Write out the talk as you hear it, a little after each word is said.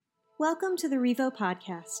Welcome to the Revo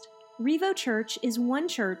Podcast. Revo Church is one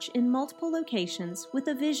church in multiple locations with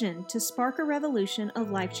a vision to spark a revolution of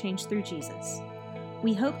life change through Jesus.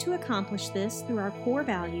 We hope to accomplish this through our core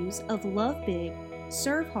values of love big,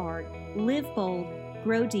 serve hard, live bold,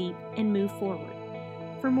 grow deep, and move forward.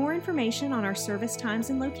 For more information on our service times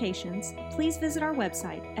and locations, please visit our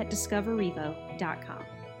website at discoverrevo.com.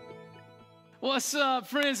 What's up,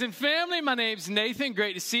 friends and family? My name's Nathan.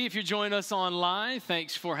 Great to see you if you're joining us online.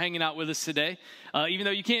 Thanks for hanging out with us today. Even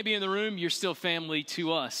though you can't be in the room, you're still family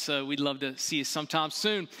to us, so we'd love to see you sometime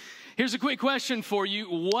soon. Here's a quick question for you.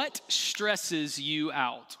 What stresses you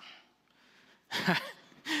out?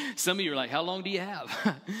 Some of you are like, how long do you have?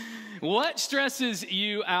 What stresses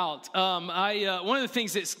you out? One of the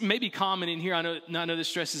things that's maybe common in here, I know this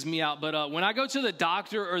stresses me out, but when I go to the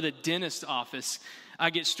doctor or the dentist office, I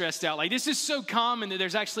get stressed out. Like, this is so common that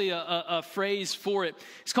there's actually a phrase for it.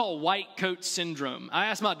 It's called white coat syndrome. I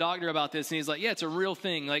asked my doctor about this, and he's like, yeah, it's a real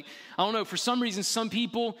thing. Like, I don't know, for some reason, some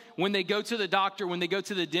people, when they go to the doctor, when they go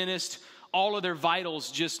to the dentist, all of their vitals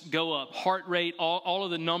just go up. Heart rate, all of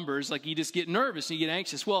the numbers, like you just get nervous and you get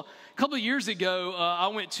anxious. Well, a couple of years ago, I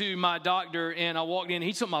went to my doctor, and I walked in, and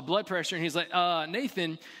he took my blood pressure, and he's like,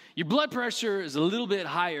 Nathan, your blood pressure is a little bit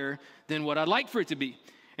higher than what I'd like for it to be.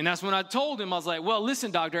 And that's when I told him, I was like, well, listen,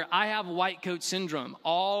 doctor, I have white coat syndrome.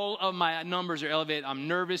 All of my numbers are elevated. I'm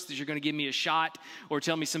nervous that you're going to give me a shot or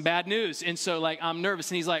tell me some bad news. And so, I'm nervous.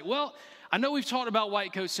 And he's like, well, I know we've talked about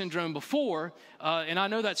white coat syndrome before, and I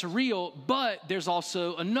know that's real, but there's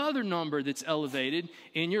also another number that's elevated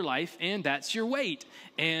in your life, and that's your weight.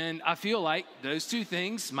 And I feel like those two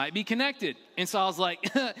things might be connected. And so I was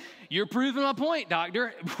like, you're proving my point,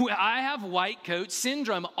 doctor. I have white coat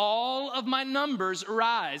syndrome. All of my numbers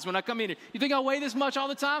rise when I come in here. You think I weigh this much all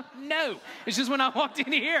the time? No. It's just when I walked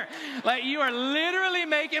in here. Like, you are literally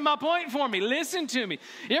making my point for me. Listen to me.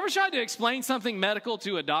 You ever tried to explain something medical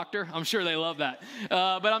to a doctor? I'm sure they love that.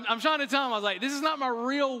 But I'm trying to tell them, I was like, this is not my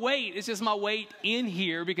real weight. It's just my weight in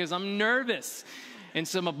here because I'm nervous. And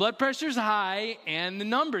so my blood pressure's high, and the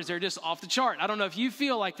numbers are just off the chart. I don't know if you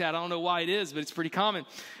feel like that. I don't know why it is, but it's pretty common.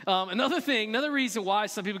 Another reason why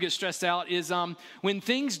some people get stressed out is when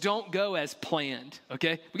things don't go as planned,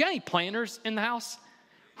 okay? We got any planners in the house?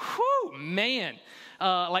 Whew, man.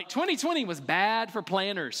 2020 was bad for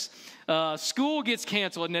planners. School gets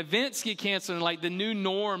canceled and events get canceled and the new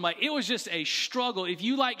norm, it was just a struggle. If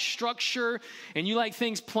you like structure and you like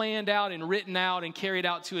things planned out and written out and carried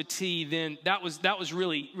out to a T, then that was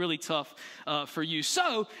really, really tough for you.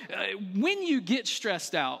 So when you get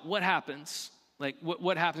stressed out, what happens?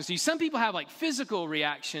 What happens to you? Some people have physical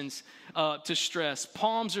reactions to stress.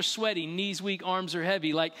 Palms are sweaty, knees weak, arms are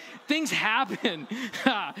heavy. Things happen.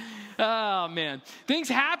 Oh, man. Things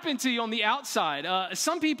happen to you on the outside.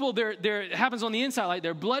 Some people, it happens on the inside,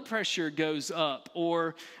 their blood pressure goes up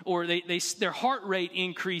or their heart rate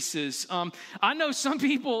increases. I know some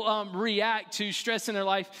people react to stress in their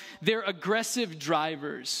life. They're aggressive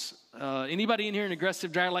drivers. Anybody in here an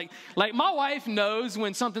aggressive driver? Like my wife knows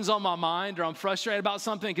when something's on my mind or I'm frustrated about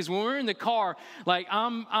something, because when we're in the car,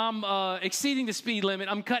 I'm exceeding the speed limit,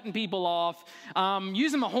 I'm cutting people off, I'm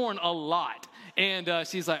using my horn a lot. And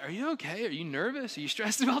she's like, are you okay? Are you nervous? Are you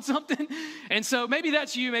stressed about something? And so maybe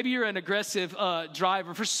that's you. Maybe you're an aggressive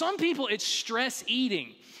driver. For some people, it's stress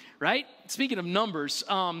eating, right? Speaking of numbers,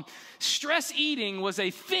 stress eating was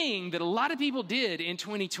a thing that a lot of people did in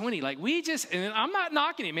 2020. And I'm not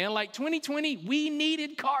knocking it, man. 2020, we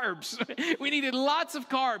needed carbs. We needed lots of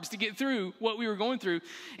carbs to get through what we were going through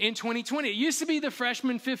in 2020. It used to be the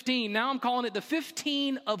freshman 15. Now I'm calling it the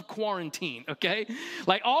 15 of quarantine, okay?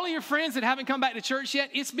 All of your friends that haven't come back to church yet,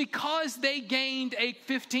 it's because they gained a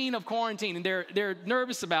 15 of quarantine, and they're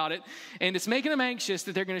nervous about it, and it's making them anxious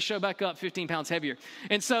that they're going to show back up 15 pounds heavier.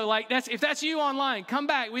 And so, if that's you online, come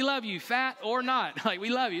back. We love you, fat or not.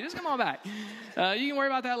 We love you. Just come on back. You can worry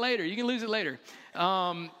about that later. You can lose it later.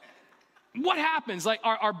 What happens?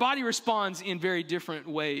 Our body responds in very different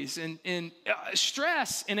ways. And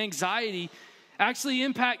stress and anxiety actually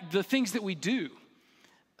impact the things that we do.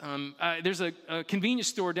 There's a convenience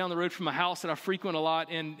store down the road from my house that I frequent a lot,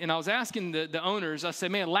 and I was asking the owners, I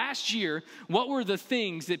said, man, last year, what were the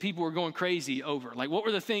things that people were going crazy over? What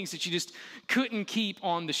were the things that you just couldn't keep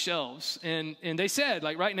on the shelves? And they said,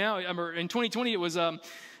 right now, in 2020, it was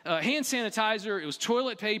hand sanitizer, it was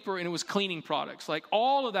toilet paper, and it was cleaning products,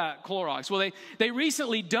 all of that, Clorox. Well, they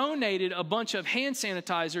recently donated a bunch of hand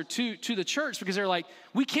sanitizer to the church because they're like,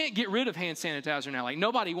 we can't get rid of hand sanitizer now.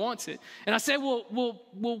 Nobody wants it. And I said, well,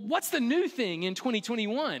 what's the new thing in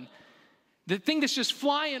 2021? The thing that's just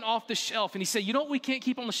flying off the shelf. And he said, you know what we can't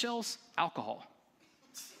keep on the shelves? Alcohol.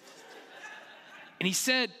 And he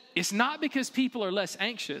said, it's not because people are less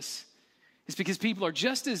anxious. It's because people are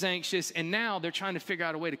just as anxious, and now they're trying to figure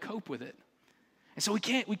out a way to cope with it. And so we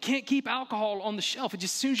can't keep alcohol on the shelf. It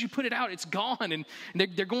just, as soon as you put it out, it's gone. And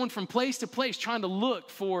they're going from place to place trying to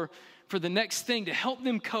look for the next thing to help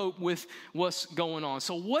them cope with what's going on.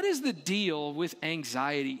 So what is the deal with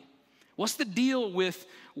anxiety? What's the deal with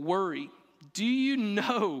worry? Do you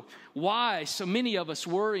know why so many of us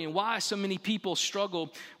worry and why so many people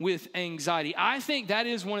struggle with anxiety? I think that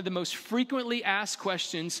is one of the most frequently asked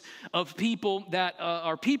questions of people that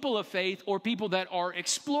are people of faith or people that are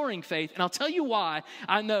exploring faith. And I'll tell you why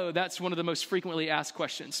I know that's one of the most frequently asked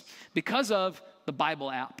questions. Because of the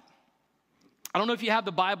Bible app. I don't know if you have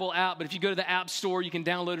the Bible app, but if you go to the App Store, you can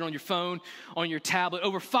download it on your phone, on your tablet.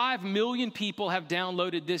 Over 5 million people have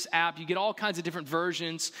downloaded this app. You get all kinds of different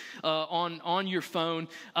versions on your phone.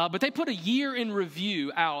 But they put a year in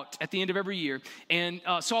review out at the end of every year. And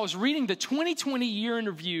so I was reading the 2020 year in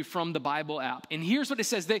review from the Bible app. And here's what it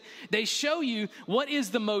says. They show you what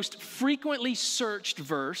is the most frequently searched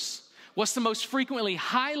verse, what's the most frequently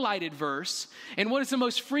highlighted verse, and what is the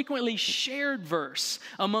most frequently shared verse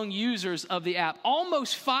among users of the app.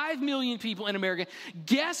 Almost 5 million people in America.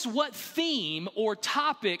 Guess what theme or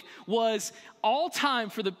topic was all time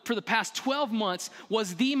for the past 12 months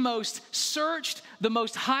was the most searched, the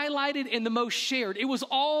most highlighted, and the most shared. It was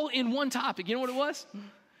all in one topic. You know what it was?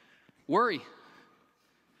 Worry.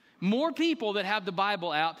 More people that have the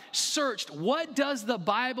Bible app searched what does the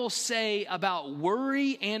Bible say about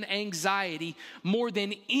worry and anxiety more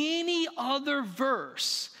than any other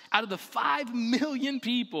verse out of the 5 million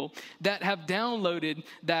people that have downloaded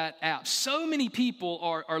that app. So many people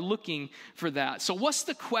are looking for that. So what's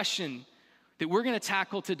the question that we're going to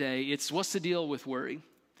tackle today? It's what's the deal with worry?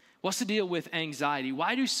 What's the deal with anxiety?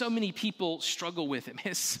 Why do so many people struggle with it?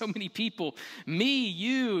 Man, so many people, me,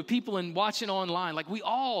 you, people watching online, like we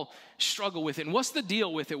all struggle with it. And what's the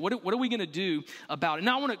deal with it? What are we going to do about it?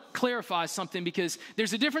 Now I want to clarify something because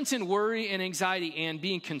there's a difference in worry and anxiety and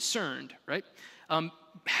being concerned, right?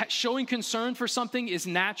 Showing concern for something is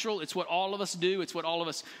natural. It's what all of us do. It's what all of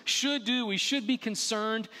us should do. We should be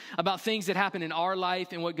concerned about things that happen in our life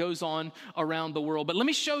and what goes on around the world. But let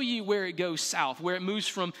me show you where it goes south, where it moves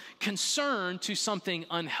from concern to something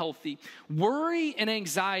unhealthy. Worry and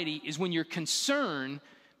anxiety is when your concern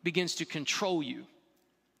begins to control you.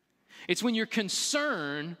 It's when your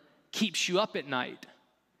concern keeps you up at night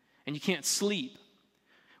and you can't sleep.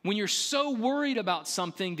 When you're so worried about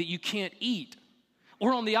something that you can't eat.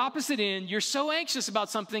 Or on the opposite end, you're so anxious about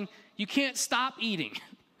something, you can't stop eating.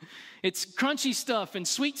 It's crunchy stuff and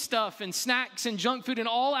sweet stuff and snacks and junk food in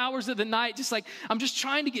all hours of the night. Just like, I'm just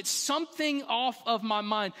trying to get something off of my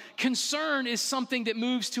mind. Concern is something that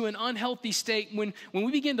moves to an unhealthy state when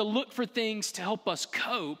we begin to look for things to help us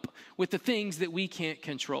cope with the things that we can't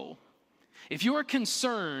control. If your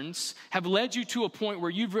concerns have led you to a point where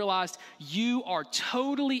you've realized you are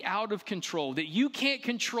totally out of control, that you can't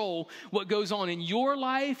control what goes on in your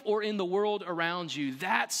life or in the world around you,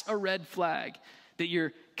 that's a red flag that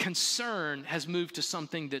your concern has moved to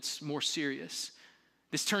something that's more serious.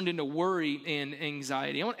 This turned into worry and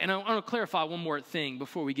anxiety. I want to clarify one more thing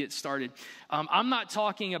before we get started. I'm not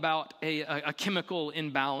talking about a chemical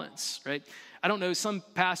imbalance, right? I don't know, some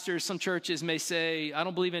pastors, some churches may say, I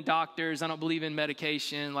don't believe in doctors, I don't believe in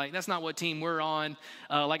medication. Like, that's not what team we're on.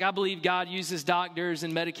 I believe God uses doctors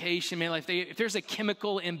and medication, man. Like, if there's a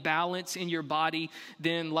chemical imbalance in your body,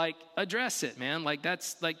 then, address it, man.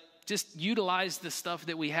 Just utilize the stuff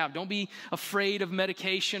that we have. Don't be afraid of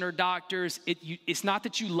medication or doctors. It's not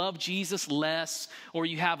that you love Jesus less or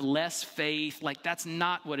you have less faith. That's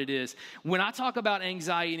not what it is. When I talk about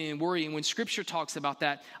anxiety and worry, and when Scripture talks about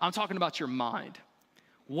that, I'm talking about your mind.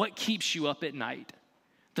 What keeps you up at night?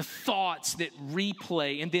 The thoughts that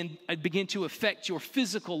replay and then begin to affect your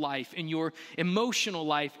physical life and your emotional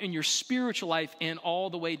life and your spiritual life and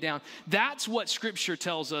all the way down. That's what Scripture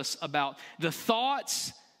tells us about. The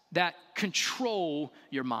thoughts that control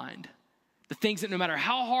your mind. The things that no matter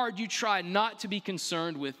how hard you try not to be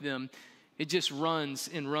concerned with them, it just runs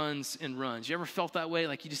and runs and runs. You ever felt that way?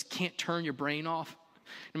 Like you just can't turn your brain off?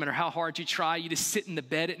 No matter how hard you try, you just sit in the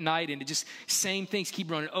bed at night and it just same things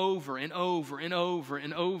keep running over and over and over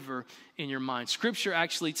and over in your mind. Scripture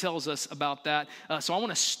actually tells us about that. So I want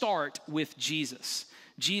to start with Jesus.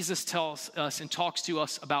 Jesus tells us and talks to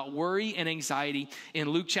us about worry and anxiety in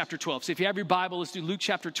Luke chapter 12. So if you have your Bible, let's do Luke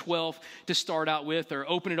chapter 12 to start out with, or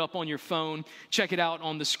open it up on your phone. Check it out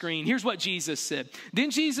on the screen. Here's what Jesus said.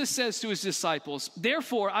 Then Jesus says to his disciples,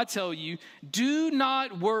 "Therefore, I tell you, do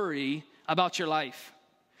not worry about your life.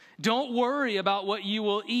 Don't worry about what you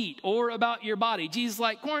will eat or about your body. Jesus is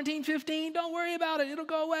like, quarantine 15, don't worry about it. It'll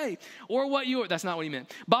go away. Or that's not what he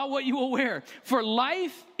meant. About what you will wear. For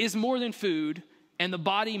life is more than food and the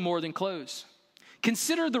body more than clothes.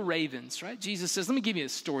 Consider the ravens, right? Jesus says, let me give you a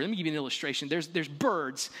story. Let me give you an illustration. There's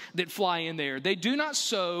birds that fly in there. They do not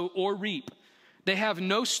sow or reap. They have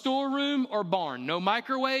no storeroom or barn, no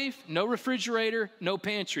microwave, no refrigerator, no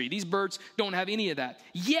pantry. These birds don't have any of that.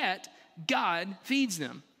 Yet, God feeds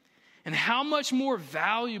them. And how much more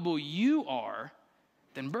valuable you are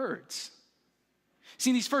than birds. See,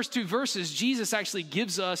 in these first two verses, Jesus actually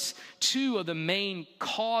gives us two of the main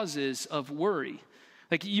causes of worry.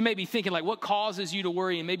 Like you may be thinking like, what causes you to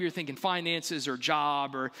worry? And maybe you're thinking finances or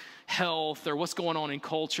job or health or what's going on in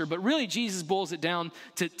culture. But really, Jesus boils it down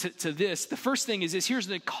to this. The first thing is this. Here's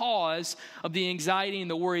the cause of the anxiety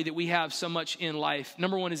and the worry that we have so much in life.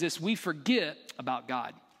 Number one is this. We forget about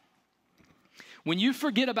God. When you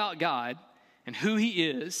forget about God and who he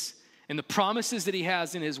is and the promises that he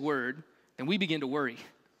has in his word, then we begin to worry.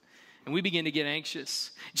 And we begin to get anxious.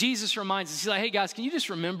 Jesus reminds us, he's like, hey guys, can you just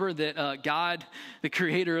remember that God, the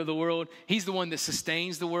creator of the world, he's the one that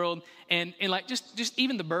sustains the world. And like just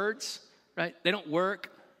even the birds, right? They don't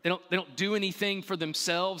work. They don't do anything for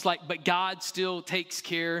themselves. But God still takes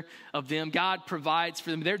care of them. God provides for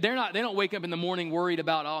them. They don't wake up in the morning worried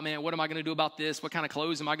about, oh man, what am I going to do about this? What kind of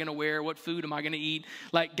clothes am I going to wear? What food am I going to eat?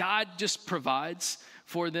 Like God just provides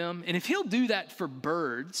for them. And if he'll do that for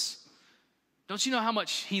birds, don't you know how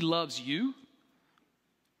much he loves you? And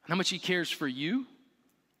how much he cares for you?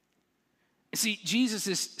 See, Jesus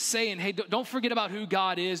is saying, hey, don't forget about who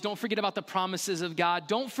God is. Don't forget about the promises of God.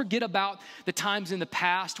 Don't forget about the times in the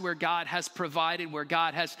past where God has provided, where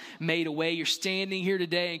God has made a way. You're standing here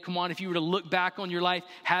today, and come on, if you were to look back on your life,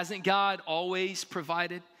 hasn't God always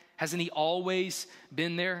provided? Hasn't he always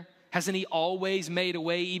been there? Hasn't he always made a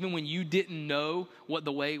way even when you didn't know what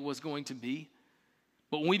the way was going to be?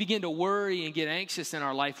 But when we begin to worry and get anxious in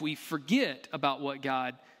our life, we forget about what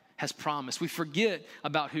God has promised. We forget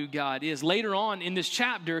about who God is. Later on in this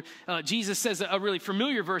chapter, Jesus says a really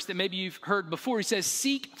familiar verse that maybe you've heard before. He says,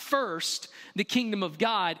 seek first the kingdom of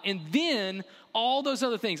God, and then all those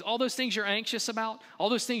other things, all those things you're anxious about, all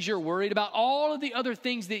those things you're worried about, all of the other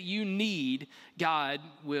things that you need, God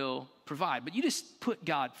will provide. But you just put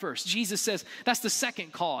God first. Jesus says that's the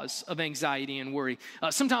second cause of anxiety and worry.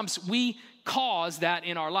 Sometimes we cause that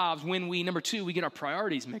in our lives when number two, we get our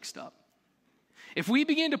priorities mixed up. If we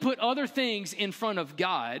begin to put other things in front of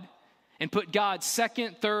God and put God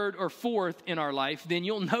second, third, or fourth in our life, then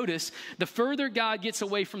you'll notice the further God gets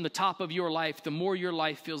away from the top of your life, the more your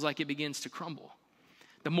life feels like it begins to crumble.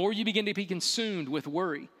 The more you begin to be consumed with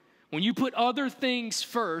worry. When you put other things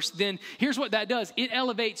first, then here's what that does. It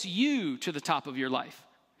elevates you to the top of your life.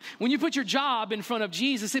 When you put your job in front of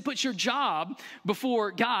Jesus, it puts your job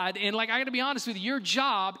before God. And I got to be honest with you, your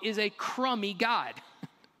job is a crummy God.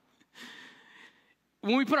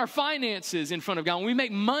 When we put our finances in front of God, when we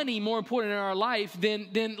make money more important in our life, then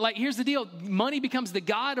here's the deal. Money becomes the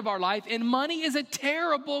God of our life, and money is a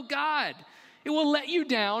terrible God. It will let you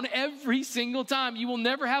down every single time. You will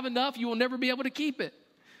never have enough. You will never be able to keep it.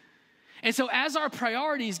 And so as our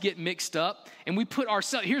priorities get mixed up and we put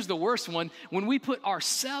ourselves, here's the worst one, when we put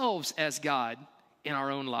ourselves as God in our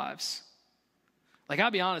own lives. I'll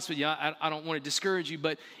be honest with you, I don't want to discourage you,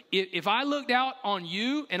 but if I looked out on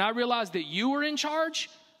you and I realized that you were in charge,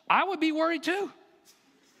 I would be worried too.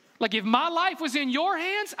 If my life was in your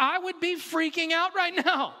hands, I would be freaking out right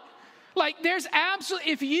now. There's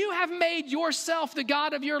absolutely, if you have made yourself the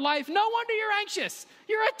God of your life, no wonder you're anxious.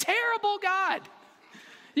 You're a terrible God.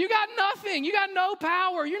 You got nothing. You got no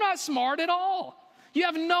power. You're not smart at all. You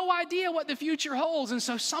have no idea what the future holds. And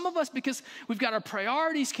so some of us, because we've got our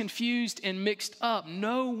priorities confused and mixed up,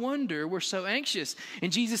 no wonder we're so anxious. And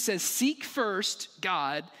Jesus says, seek first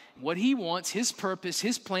God, what he wants, his purpose,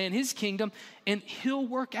 his plan, his kingdom, and he'll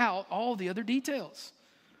work out all the other details.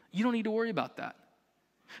 You don't need to worry about that.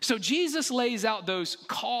 So Jesus lays out those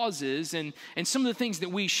causes and some of the things that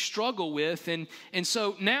we struggle with. And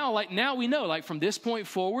so now we know, from this point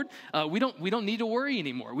forward, we don't need to worry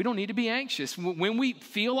anymore. We don't need to be anxious. When we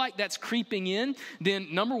feel like that's creeping in, then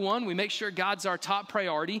number one, we make sure God's our top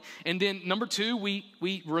priority. And then number two,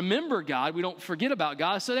 we remember God. We don't forget about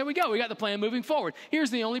God. So there we go. We got the plan moving forward. Here's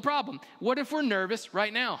the only problem. What if we're nervous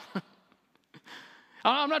right now?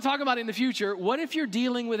 I'm not talking about in the future. What if you're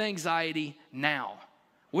dealing with anxiety now?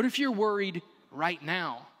 What if you're worried right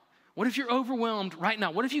now? What if you're overwhelmed right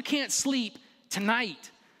now? What if you can't sleep tonight?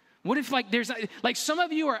 What if there's some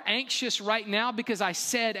of you are anxious right now because I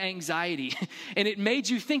said anxiety and it made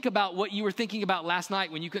you think about what you were thinking about last night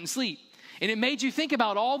when you couldn't sleep. And it made you think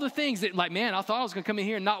about all the things that, like, man, I thought I was going to come in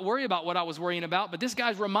here and not worry about what I was worrying about, but this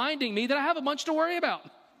guy's reminding me that I have a bunch to worry about.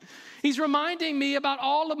 He's reminding me about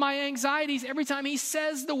all of my anxieties every time he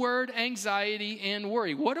says the word anxiety and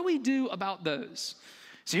worry. What do we do about those?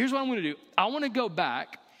 So here's what I'm going to do. I want to go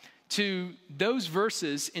back to those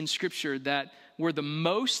verses in Scripture that were the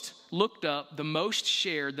most looked up, the most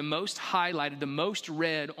shared, the most highlighted, the most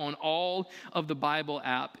read on all of the Bible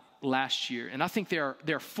app last year. And I think there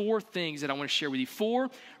are 4 things that I want to share with you. 4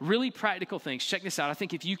 really practical things. Check this out. I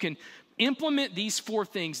think if you can implement these 4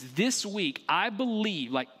 things this week, I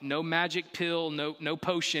believe, like no magic pill, no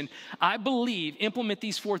potion, I believe implement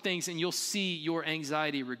these 4 things and you'll see your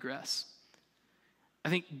anxiety regress. I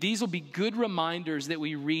think these will be good reminders that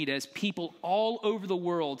we read as people all over the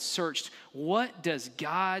world searched, what does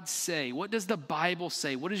God say? What does the Bible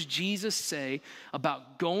say? What does Jesus say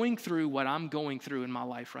about going through what I'm going through in my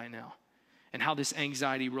life right now? And how this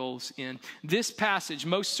anxiety rolls in. This passage,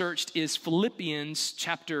 most searched, is Philippians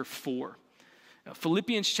chapter 4.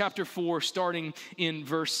 Philippians chapter 4, starting in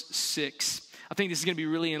verse 6. I think this is going to be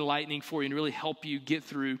really enlightening for you and really help you get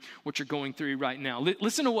through what you're going through right now.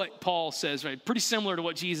 Listen to what Paul says, right? Pretty similar to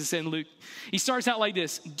what Jesus said in Luke. He starts out like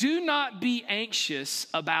this: do not be anxious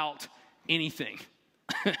about anything.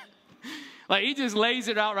 Like, he just lays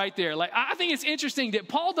it out right there. Like, I think it's interesting that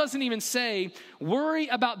Paul doesn't even say, worry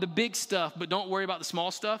about the big stuff, but don't worry about the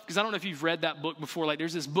small stuff. Because I don't know if you've read that book before. Like,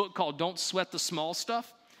 there's this book called Don't Sweat the Small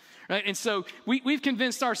Stuff. Right? And so we've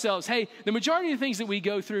convinced ourselves, hey, the majority of the things that we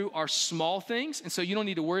go through are small things, and so you don't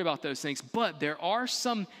need to worry about those things. But there are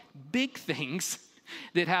some big things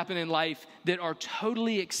that happen in life that are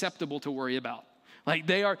totally acceptable to worry about. Like,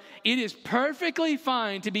 it is perfectly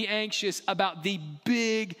fine to be anxious about the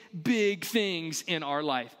big, big things in our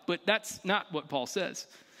life. But that's not what Paul says.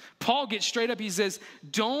 Paul gets straight up, he says,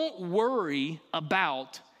 don't worry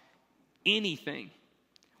about anything.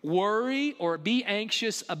 Worry or be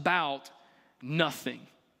anxious about nothing.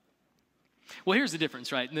 Well, here's the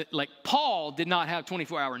difference, right? Like, Paul did not have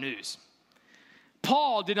 24-hour news.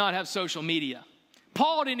 Paul did not have social media.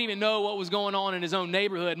 Paul didn't even know what was going on in his own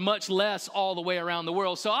neighborhood, much less all the way around the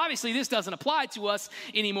world. So obviously this doesn't apply to us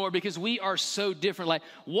anymore because we are so different. Like,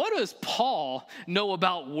 what does Paul know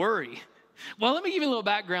about worry? Well, let me give you a little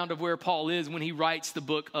background of where Paul is when he writes the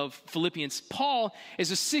book of Philippians. Paul is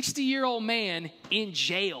a 60-year-old man in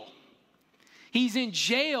jail. He's in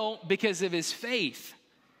jail because of his faith.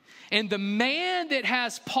 And the man that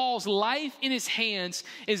has Paul's life in his hands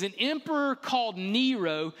is an emperor called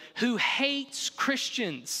Nero who hates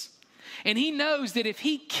Christians. And he knows that if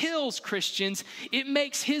he kills Christians, it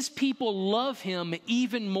makes his people love him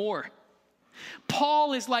even more.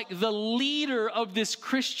 Paul is like the leader of this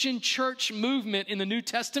Christian church movement in the New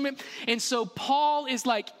Testament. And so Paul is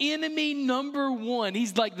like enemy number 1.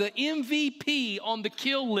 He's like the MVP on the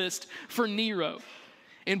kill list for Nero.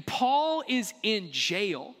 And Paul is in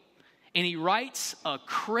jail. And he writes a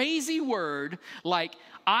crazy word like,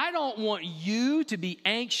 I don't want you to be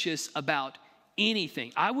anxious about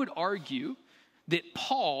anything. I would argue that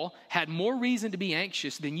Paul had more reason to be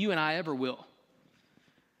anxious than you and I ever will.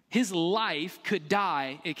 His life could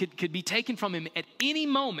die, it could be taken from him at any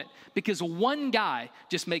moment because one guy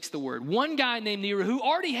just makes the word. One guy named Nero who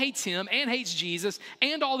already hates him and hates Jesus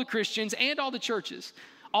and all the Christians and all the churches.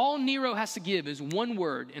 All Nero has to give is one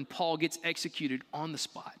word and Paul gets executed on the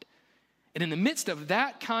spot. And in the midst of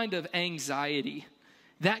that kind of anxiety,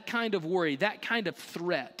 that kind of worry, that kind of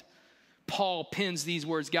threat, Paul pens these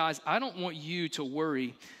words, guys, I don't want you to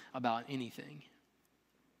worry about anything.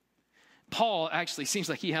 Paul actually seems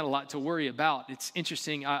like he had a lot to worry about. It's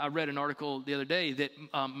interesting. I read an article the other day that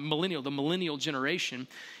the millennial generation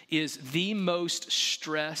is the most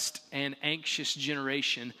stressed and anxious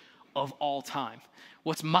generation of all time.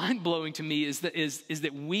 What's mind-blowing to me is that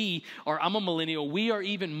I'm a millennial, we are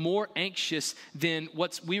even more anxious than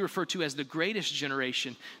what we refer to as the greatest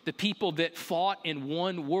generation, the people that fought and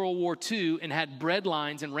won World War II and had bread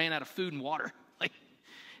lines and ran out of food and water. Like,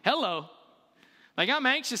 hello. Like, I'm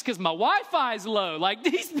anxious because my Wi-Fi is low. Like,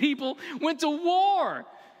 these people went to war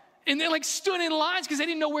and they like stood in lines because they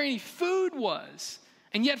didn't know where any food was.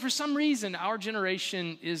 And yet for some reason, our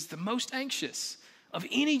generation is the most anxious of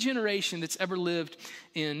any generation that's ever lived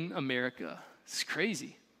in America. It's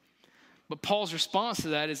crazy. But Paul's response to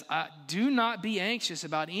that is, do not be anxious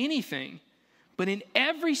about anything, but in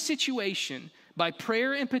every situation, by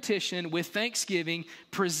prayer and petition with thanksgiving,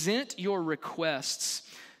 present your requests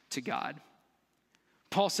to God.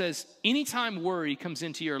 Paul says, anytime worry comes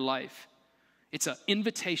into your life, it's an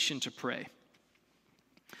invitation to pray.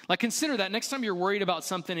 Like, consider that next time you're worried about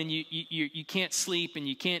something and you can't sleep and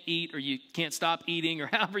you can't eat or you can't stop eating or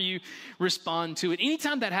however you respond to it.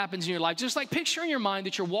 Anytime that happens in your life, just like picture in your mind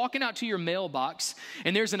that you're walking out to your mailbox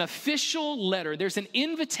and there's an official letter, there's an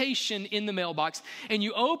invitation in the mailbox, and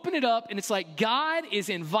you open it up and it's like God is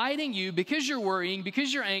inviting you because you're worrying,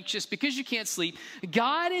 because you're anxious, because you can't sleep.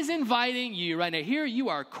 God is inviting you right now. Here you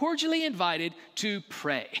are cordially invited to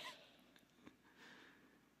pray.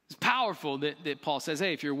 It's powerful that Paul says,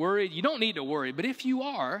 hey, if you're worried, you don't need to worry. But if you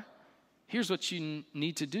are, here's what you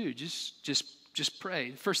need to do. Just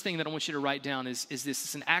pray. The first thing that I want you to write down is this.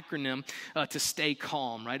 It's an acronym to stay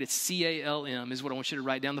calm, right? It's CALM is what I want you to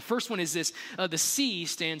write down. The first one is this. The C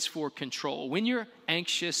stands for control. When you're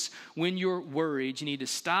anxious, when you're worried, you need to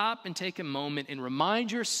stop and take a moment and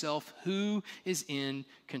remind yourself who is in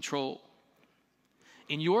control.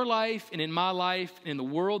 In your life and in my life and in the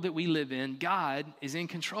world that we live in, God is in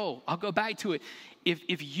control. I'll go back to it.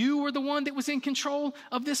 If you were the one that was in control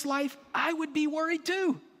of this life, I would be worried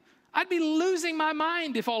too. I'd be losing my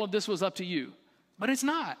mind if all of this was up to you, but it's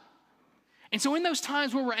not. And so in those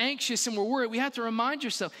times where we're anxious and we're worried, we have to remind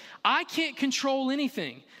yourself, I can't control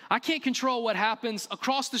anything. I can't control what happens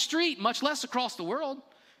across the street, much less across the world.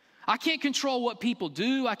 I can't control what people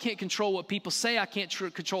do. I can't control what people say. I can't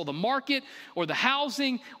control the market or the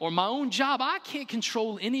housing or my own job. I can't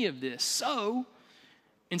control any of this. So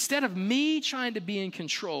instead of me trying to be in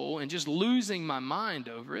control and just losing my mind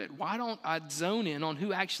over it, why don't I zone in on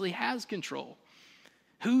who actually has control?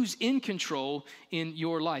 Who's in control in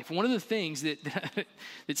your life? One of the things that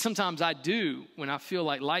sometimes I do when I feel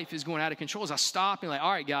like life is going out of control is I stop and like,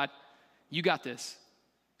 all right, God, you got this.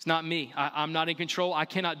 It's not me. I'm not in control. I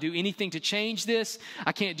cannot do anything to change this.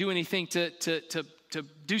 I can't do anything to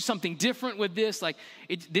do something different with this. Like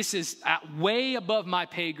this is way above my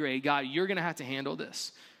pay grade. God, you're going to have to handle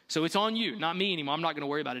this. So it's on you, not me anymore. I'm not going to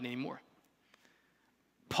worry about it anymore.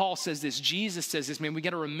 Paul says this. Jesus says this, man, we got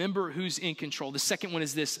to remember who's in control. The second one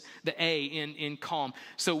is this, the A in calm.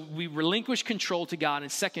 So we relinquish control to God.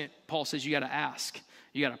 And second, Paul says you got to ask.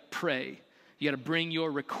 You got to pray. You got to bring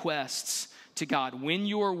your requests to God. When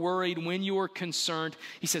you are worried, when you are concerned,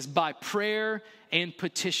 he says, by prayer and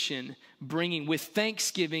petition, with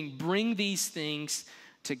thanksgiving, bring these things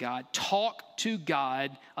to God. Talk to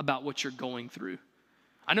God about what you're going through.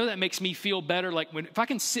 I know that makes me feel better. Like if I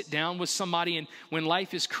can sit down with somebody and when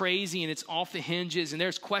life is crazy and it's off the hinges and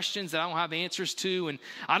there's questions that I don't have answers to and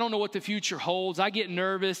I don't know what the future holds, I get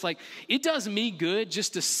nervous. Like it does me good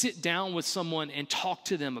just to sit down with someone and talk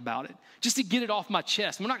to them about it, just to get it off my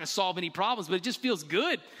chest. We're not going to solve any problems, but it just feels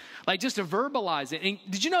good, like just to verbalize it. And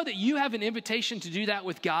did you know that you have an invitation to do that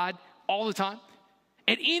with God all the time?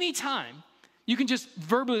 At any time, you can just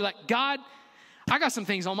verbally like, God, I got some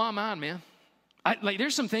things on my mind, man.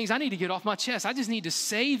 There's some things I need to get off my chest. I just need to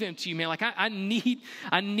say them to you, man. Like I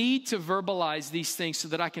need to verbalize these things so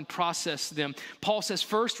that I can process them. Paul says,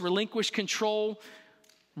 first, relinquish control.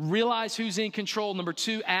 Realize who's in control. Number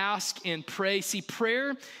two, ask and pray. See,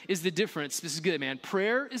 prayer is the difference. This is good, man.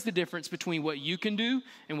 Prayer is the difference between what you can do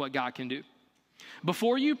and what God can do.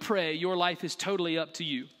 Before you pray, your life is totally up to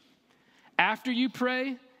you. After you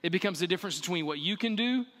pray, it becomes the difference between what you can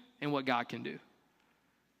do and what God can do.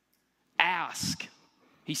 Ask,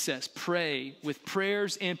 he says, pray with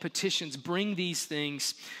prayers and petitions. Bring these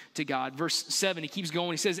things to God. Verse 7, he keeps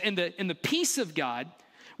going. He says, and the peace of God,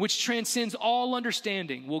 which transcends all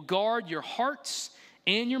understanding, will guard your hearts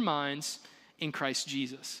and your minds in Christ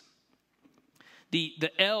Jesus.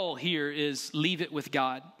 The L here is leave it with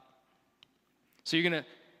God. So you're going to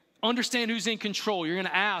understand who's in control. You're going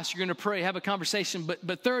to ask, you're going to pray, have a conversation.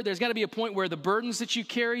 But third, there's got to be a point where the burdens that you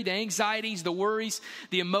carry, the anxieties, the worries,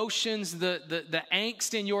 the emotions, the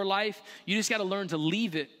angst in your life, you just got to learn to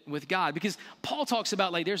leave it with God. Because Paul talks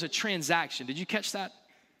about like there's a transaction. Did you catch that?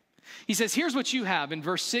 He says, here's what you have. In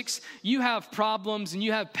verse 6, you have problems and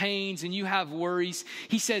you have pains and you have worries.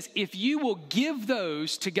 He says, if you will give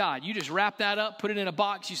those to God, you just wrap that up, put it in a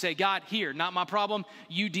box. You say, God, here, not my problem.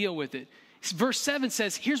 You deal with it. Verse 7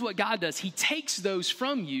 says, here's what God does. He takes those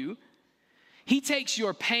from you. He takes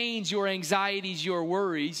your pains, your anxieties, your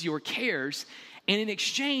worries, your cares, and in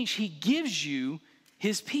exchange, he gives you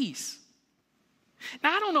his peace.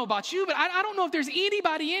 Now, I don't know about you, but I don't know if there's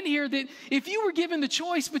anybody in here that if you were given the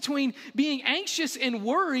choice between being anxious and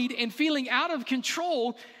worried and feeling out of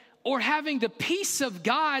control or having the peace of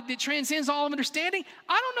God that transcends all understanding,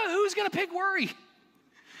 I don't know who's going to pick worry.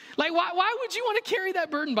 Like, why would you want to carry that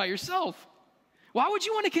burden by yourself? Why would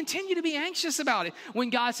you want to continue to be anxious about it when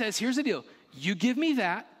God says, here's the deal. You give me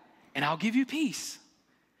that and I'll give you peace.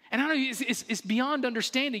 And I know it's beyond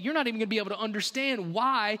understanding. You're not even going to be able to understand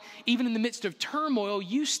why, even in the midst of turmoil,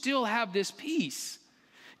 you still have this peace.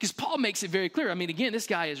 Because Paul makes it very clear. I mean, again, this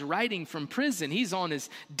guy is writing from prison. He's on his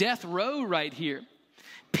death row right here.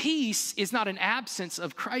 Peace is not an absence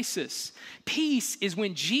of crisis. Peace is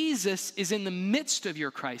when Jesus is in the midst of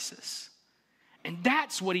your crisis. And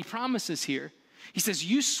that's what he promises here. He says,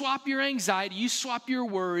 you swap your anxiety, you swap your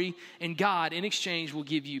worry, and God, in exchange, will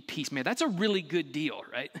give you peace. Man, that's a really good deal,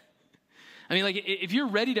 right? I mean, like, if you're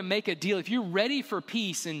ready to make a deal, if you're ready for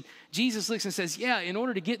peace, and Jesus looks and says, yeah, in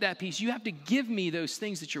order to get that peace, you have to give me those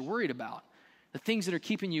things that you're worried about, the things that are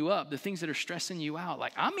keeping you up, the things that are stressing you out.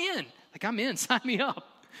 Like, I'm in, sign me up.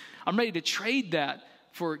 I'm ready to trade that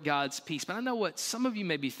for God's peace. But I know what some of you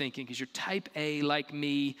may be thinking, because you're type A like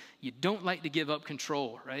me, you don't like to give up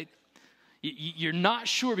control, right? You're not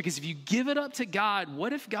sure, because if you give it up to God,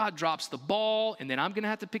 what if God drops the ball and then I'm going to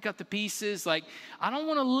have to pick up the pieces? Like, I don't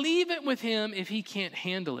want to leave it with him if he can't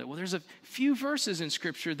handle it. Well, there's a few verses in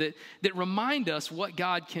Scripture that remind us what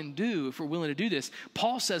God can do if we're willing to do this.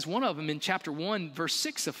 Paul says one of them in chapter 1, verse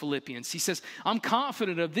 6 of Philippians. He says, I'm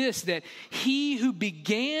confident of this, that he who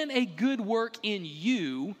began a good work in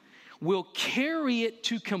you will carry it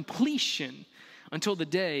to completion until the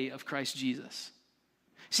day of Christ Jesus.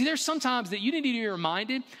 See, there's sometimes that you need to be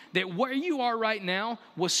reminded that where you are right now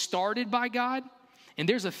was started by God, and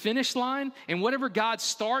there's a finish line, and whatever God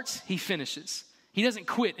starts, he finishes. He doesn't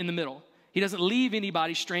quit in the middle. He doesn't leave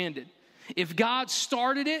anybody stranded. If God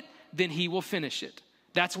started it, then he will finish it.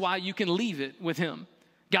 That's why you can leave it with him.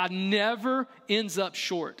 God never ends up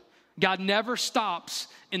short. God never stops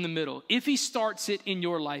in the middle. If he starts it in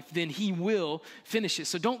your life, then he will finish it.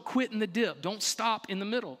 So don't quit in the dip. Don't stop in the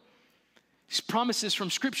middle. These promises from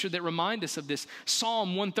Scripture that remind us of this.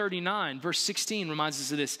 Psalm 139, verse 16 reminds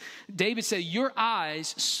us of this. David said, your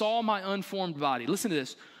eyes saw my unformed body. Listen to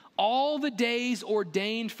this. All the days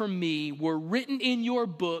ordained for me were written in your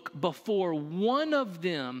book before one of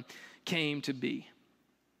them came to be.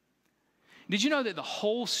 Did you know that the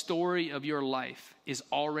whole story of your life is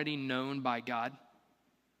already known by God?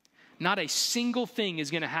 Not a single thing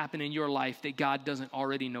is going to happen in your life that God doesn't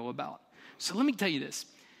already know about. So let me tell you this.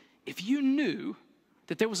 If you knew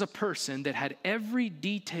that there was a person that had every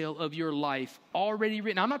detail of your life already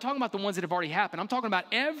written, I'm not talking about the ones that have already happened. I'm talking about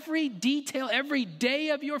every detail, every day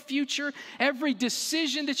of your future, every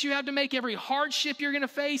decision that you have to make, every hardship you're going to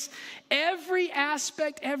face, every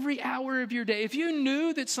aspect, every hour of your day. If you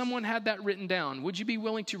knew that someone had that written down, would you be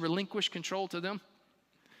willing to relinquish control to them?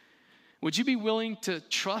 Would you be willing to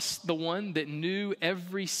trust the one that knew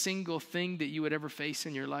every single thing that you would ever face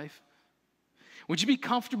in your life? Would you be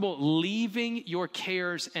comfortable leaving your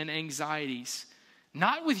cares and anxieties,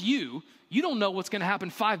 not with you? You don't know what's going to happen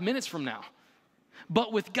 5 minutes from now.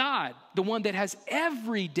 But with God, the one that has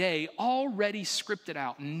every day already scripted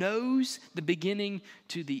out, knows the beginning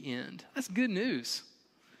to the end. That's good news.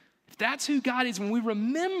 If that's who God is, when we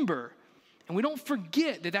remember and we don't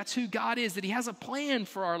forget that that's who God is, that he has a plan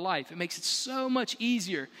for our life, it makes it so much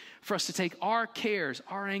easier for us to take our cares,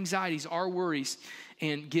 our anxieties, our worries,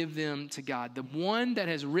 and give them to God. The one that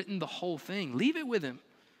has written the whole thing, leave it with him.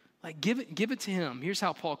 Like, give it to him. Here's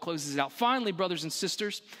how Paul closes it out. Finally, brothers and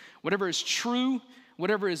sisters, whatever is true,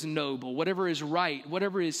 whatever is noble, whatever is right,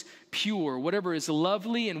 whatever is pure, whatever is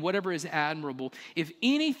lovely, and whatever is admirable, if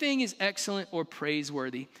anything is excellent or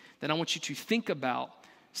praiseworthy, then I want you to think about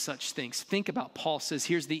such things. Think about, Paul says,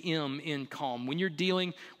 here's the M in calm. When you're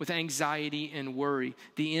dealing with anxiety and worry,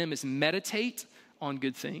 the M is meditate on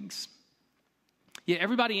good things. Yeah,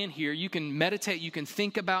 everybody in here, you can meditate, you can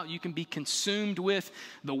think about, you can be consumed with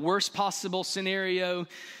the worst possible scenario,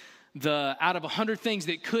 the out of 100 things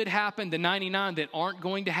that could happen, the 99 that aren't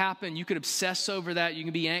going to happen. You could obsess over that. You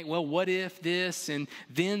can be, well, what if this, and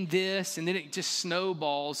then it just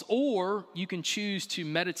snowballs. Or you can choose to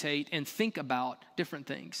meditate and think about different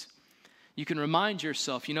things. You can remind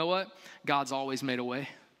yourself, you know what? God's always made a way.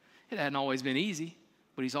 It hadn't always been easy,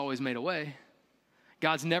 but he's always made a way.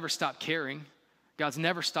 God's never stopped caring. God's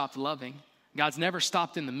never stopped loving. God's never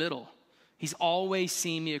stopped in the middle. He's always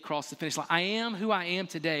seen me across the finish line. I am who I am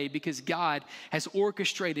today because God has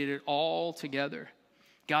orchestrated it all together.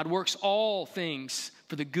 God works all things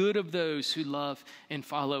for the good of those who love and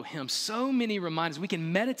follow him. So many reminders. We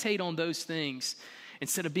can meditate on those things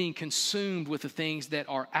instead of being consumed with the things that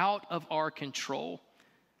are out of our control,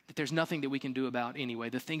 that there's nothing that we can do about anyway,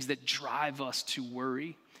 the things that drive us to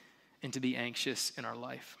worry and to be anxious in our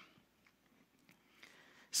life.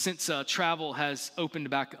 Since travel has opened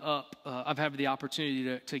back up, I've had the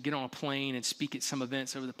opportunity to get on a plane and speak at some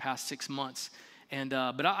events over the past 6 months.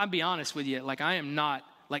 But I'll be honest with you, like I am not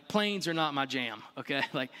Like, planes are not my jam, okay?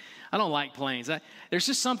 Like, I don't like planes. There's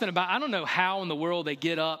just something about, I don't know how in the world they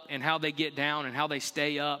get up and how they get down and how they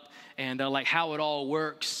stay up and like how it all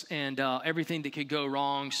works and everything that could go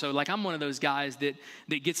wrong. So like, I'm one of those guys that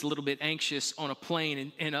gets a little bit anxious on a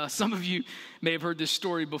plane. And some of you may have heard this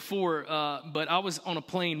story before, but I was on a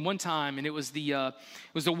plane one time and it was the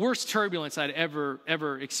worst turbulence I'd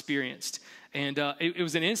ever experienced. And it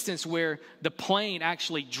was an instance where the plane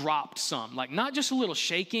actually dropped some, like not just a little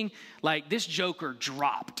shaking, like this joker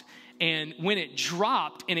dropped. And when it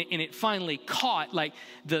dropped and it finally caught, like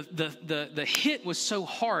the hit was so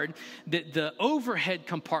hard that the overhead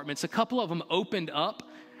compartments, a couple of them opened up,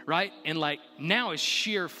 right? And like now is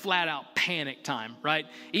sheer flat out panic time, right?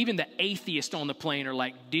 Even the atheists on the plane are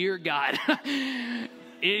like, dear God,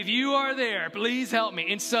 if you are there, please help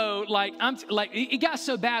me. And so like, it got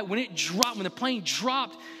so bad when the plane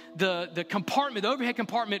dropped, the compartment, the overhead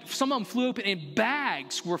compartment, some of them flew open and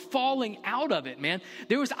bags were falling out of it, man.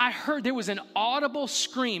 I heard there was an audible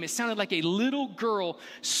scream. It sounded like a little girl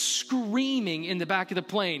screaming in the back of the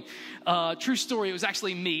plane. True story, it was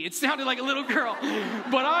actually me. It sounded like a little girl,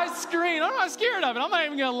 but I screamed. I'm not scared of it. I'm not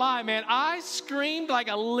even gonna lie, man. I screamed like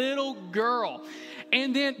a little girl.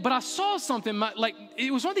 And then, but I saw something, like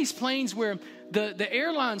it was one of these planes where the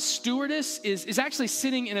airline stewardess is actually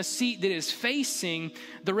sitting in a seat that is facing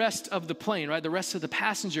the rest of the plane, right? The rest of the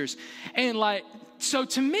passengers. And like, so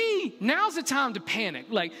to me, now's the time to panic.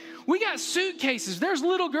 Like, we got suitcases. There's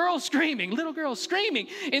little girls screaming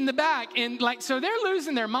in the back. And like, so they're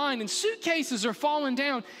losing their mind and suitcases are falling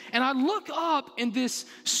down. And I look up and this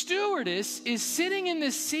stewardess is sitting in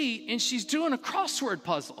this seat and she's doing a crossword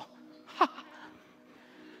puzzle.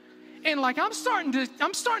 And like, I'm starting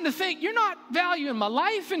to think you're not valuing my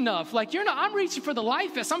life enough. Like, I'm reaching for the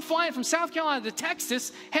life vest. I'm flying from South Carolina to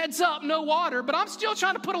Texas, heads up, no water, but I'm still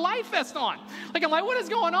trying to put a life vest on. Like, I'm like, what is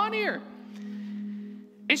going on here?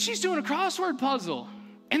 And she's doing a crossword puzzle.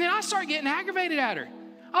 And then I start getting aggravated at her.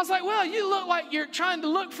 I was like, well, you look like you're trying to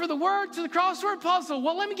look for the word to the crossword puzzle.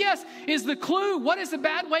 Well, let me guess, is the clue, what is the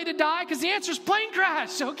bad way to die? Because the answer is plane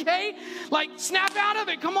crash, okay? Like, snap out of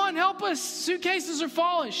it. Come on, help us. Suitcases are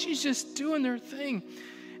falling. She's just doing their thing.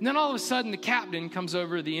 And then all of a sudden, the captain comes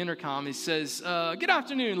over the intercom. He says, good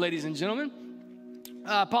afternoon, ladies and gentlemen.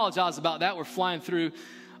 I apologize about that. We're flying through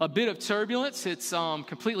a bit of turbulence. It's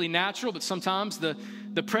completely natural, but sometimes the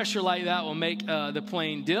pressure like that will make the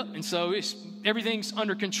plane dip. And so everything's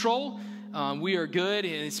under control. We are good.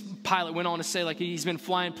 And his pilot went on to say, like, he's been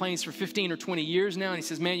flying planes for 15 or 20 years now. And he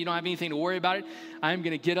says, man, you don't have anything to worry about it. I am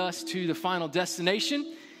going to get us to the final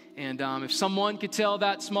destination. And if someone could tell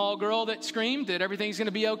that small girl that screamed that everything's going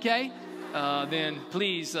to be okay, then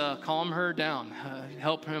please calm her down.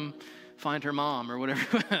 Help him find her mom or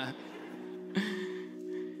whatever.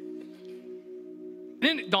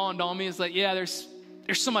 Then it dawned on me, it's like, yeah, there's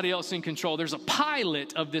somebody else in control. There's a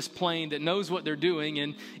pilot of this plane that knows what they're doing.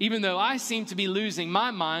 And even though I seem to be losing my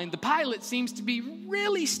mind, the pilot seems to be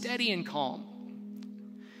really steady and calm.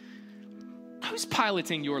 Who's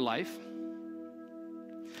piloting your life?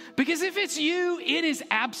 Because if it's you, it is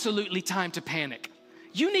absolutely time to panic.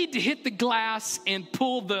 You need to hit the glass and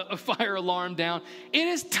pull the fire alarm down. It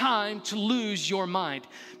is time to lose your mind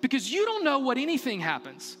because you don't know what anything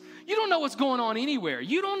happens. You don't know what's going on anywhere.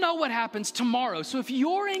 You don't know what happens tomorrow. So if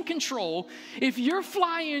you're in control, if you're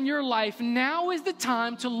flying your life, now is the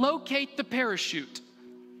time to locate the parachute.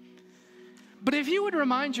 But if you would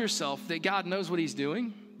remind yourself that God knows what he's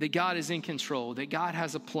doing, that God is in control, that God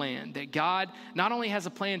has a plan, that God not only has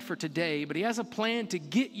a plan for today, but he has a plan to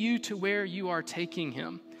get you to where you are taking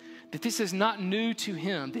him. That this is not new to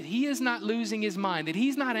him, that he is not losing his mind, that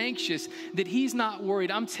he's not anxious, that he's not worried.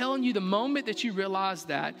 I'm telling you, the moment that you realize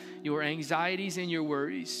that, your anxieties and your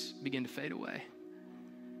worries begin to fade away.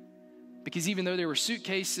 Because even though there were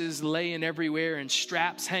suitcases laying everywhere and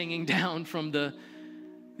straps hanging down from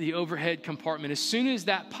the overhead compartment, as soon as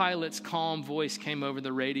that pilot's calm voice came over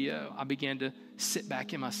the radio, I began to sit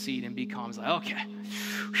back in my seat and be calm. I was like, okay,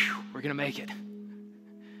 we're going to make it.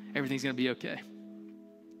 Everything's going to be okay.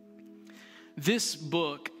 This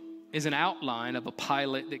book is an outline of a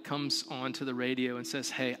pilot that comes onto the radio and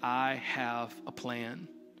says, hey, I have a plan.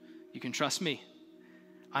 You can trust me.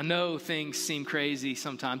 I know things seem crazy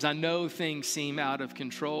sometimes. I know things seem out of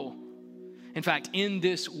control. In fact, in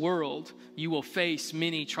this world, you will face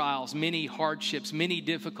many trials, many hardships, many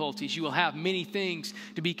difficulties. You will have many things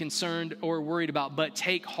to be concerned or worried about, but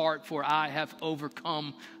take heart, for I have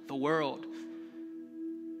overcome the world.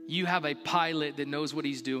 You have a pilot that knows what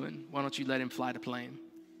he's doing. Why don't you let him fly the plane?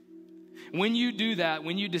 When you do that,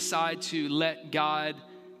 when you decide to let God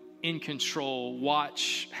in control.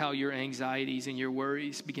 Watch how your anxieties and your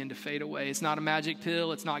worries begin to fade away. It's not a magic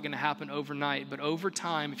pill. It's not going to happen overnight. But over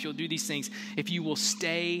time, if you'll do these things, if you will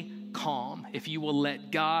stay calm, if you will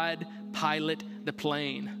let God pilot the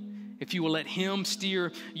plane, if you will let him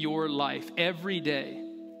steer your life every day,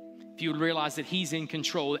 if you would realize that he's in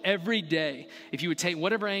control every day, if you would take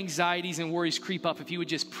whatever anxieties and worries creep up, if you would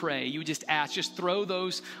just pray, you would just ask, just throw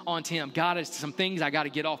those onto him. God, there's some things I got to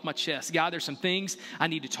get off my chest. God, there's some things I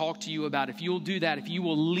need to talk to you about. If you'll do that, if you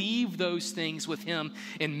will leave those things with him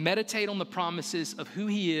and meditate on the promises of who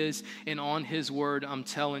he is and on his word, I'm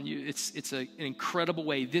telling you, it's an incredible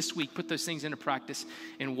way. This week, put those things into practice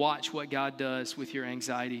and watch what God does with your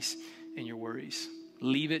anxieties and your worries.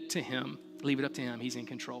 Leave it to him. Leave it up to him. He's in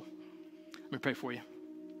control. Let me pray for you.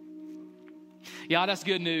 Yeah, that's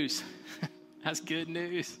good news. That's good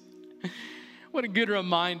news. What a good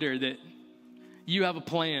reminder that you have a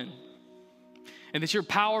plan and that you're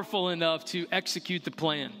powerful enough to execute the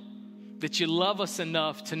plan, that you love us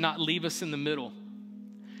enough to not leave us in the middle,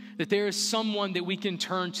 that there is someone that we can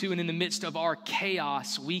turn to, and in the midst of our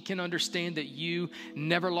chaos, we can understand that you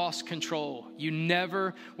never lost control. You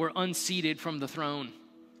never were unseated from the throne.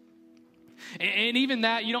 And even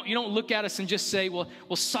that, you don't look at us and just say, well,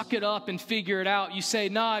 suck it up and figure it out. You say,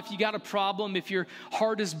 nah, if you got a problem, if your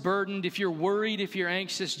heart is burdened, if you're worried, if you're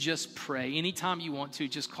anxious, just pray. Anytime you want to,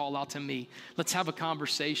 just call out to me. Let's have a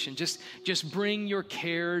conversation. Just bring your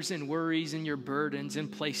cares and worries and your burdens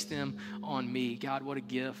and place them on me. God, what a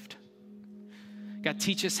gift. God,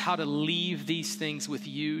 teach us how to leave these things with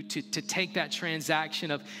you, to take that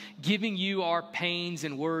transaction of giving you our pains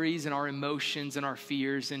and worries and our emotions and our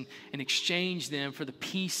fears and exchange them for the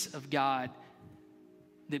peace of God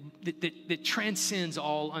that transcends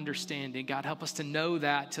all understanding. God, help us to know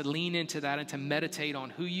that, to lean into that, and to meditate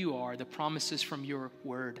on who you are, the promises from your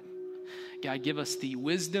word. God, give us the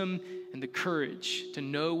wisdom and the courage to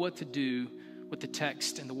know what to do with the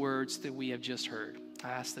text and the words that we have just heard. I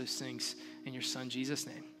ask those things in your son, Jesus'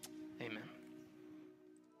 name. Amen.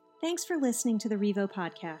 Thanks for listening to the Revo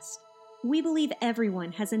podcast. We believe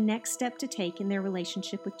everyone has a next step to take in their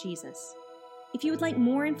relationship with Jesus. If you would like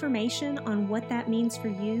more information on what that means for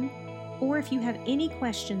you, or if you have any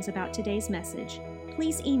questions about today's message,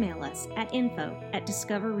 please email us at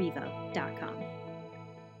info@discoverrevo.com.